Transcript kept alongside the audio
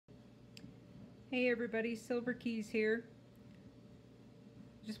Hey everybody, Silver Keys here.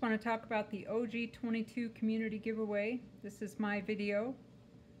 Just want to talk about the OG22 community giveaway. This is my video.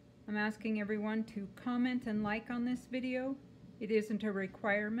 I'm asking everyone to comment and like on this video. It isn't a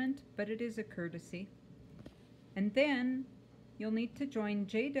requirement, but it is a courtesy. And then you'll need to join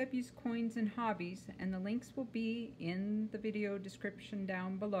JW's Coins and Hobbies, and the links will be in the video description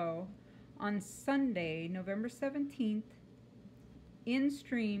down below, on Sunday, November 17th, in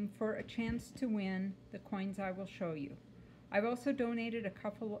stream for a chance to win the coins I will show you. I've also donated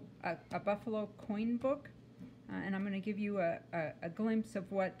a Buffalo coin book, and I'm going to give you a glimpse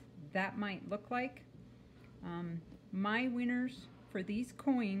of what that might look like. My winners for these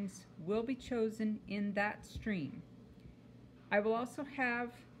coins will be chosen in that stream. I will also have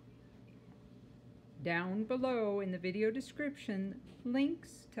down below in the video description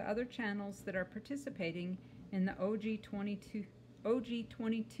links to other channels that are participating in the OG22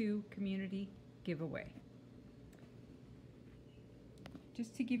 community giveaway.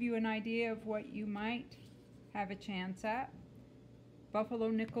 Just to give you an idea of what you might have a chance at, Buffalo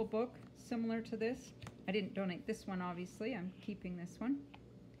nickel book, similar to this. I didn't donate this one, obviously. I'm keeping this one.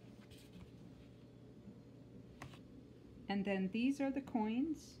 And then these are the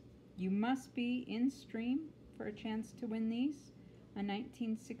coins. You must be in stream for a chance to win these. A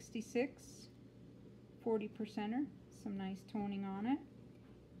 1966 40%er, some nice toning on it,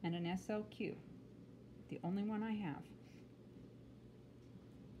 and an SLQ, the only one I have.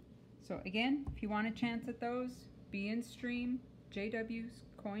 So again, if you want a chance at those, be in stream, JW's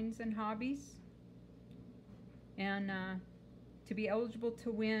Coins and Hobbies, and to be eligible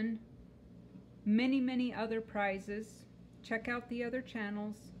to win many other prizes, check out the other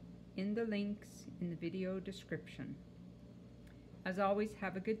channels in the links in the video description. As always,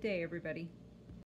 have a good day, everybody.